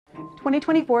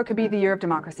2024 could be the year of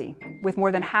democracy, with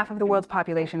more than half of the world's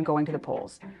population going to the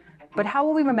polls. But how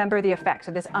will we remember the effects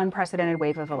of this unprecedented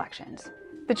wave of elections?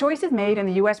 The choices made in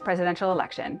the US presidential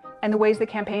election and the ways the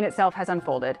campaign itself has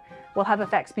unfolded will have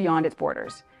effects beyond its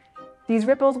borders. These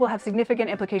ripples will have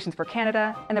significant implications for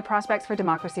Canada and the prospects for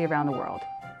democracy around the world.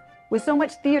 With so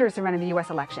much theater surrounding the US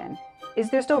election,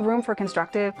 is there still room for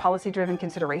constructive, policy-driven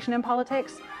consideration in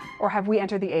politics, or have we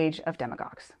entered the age of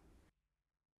demagogues?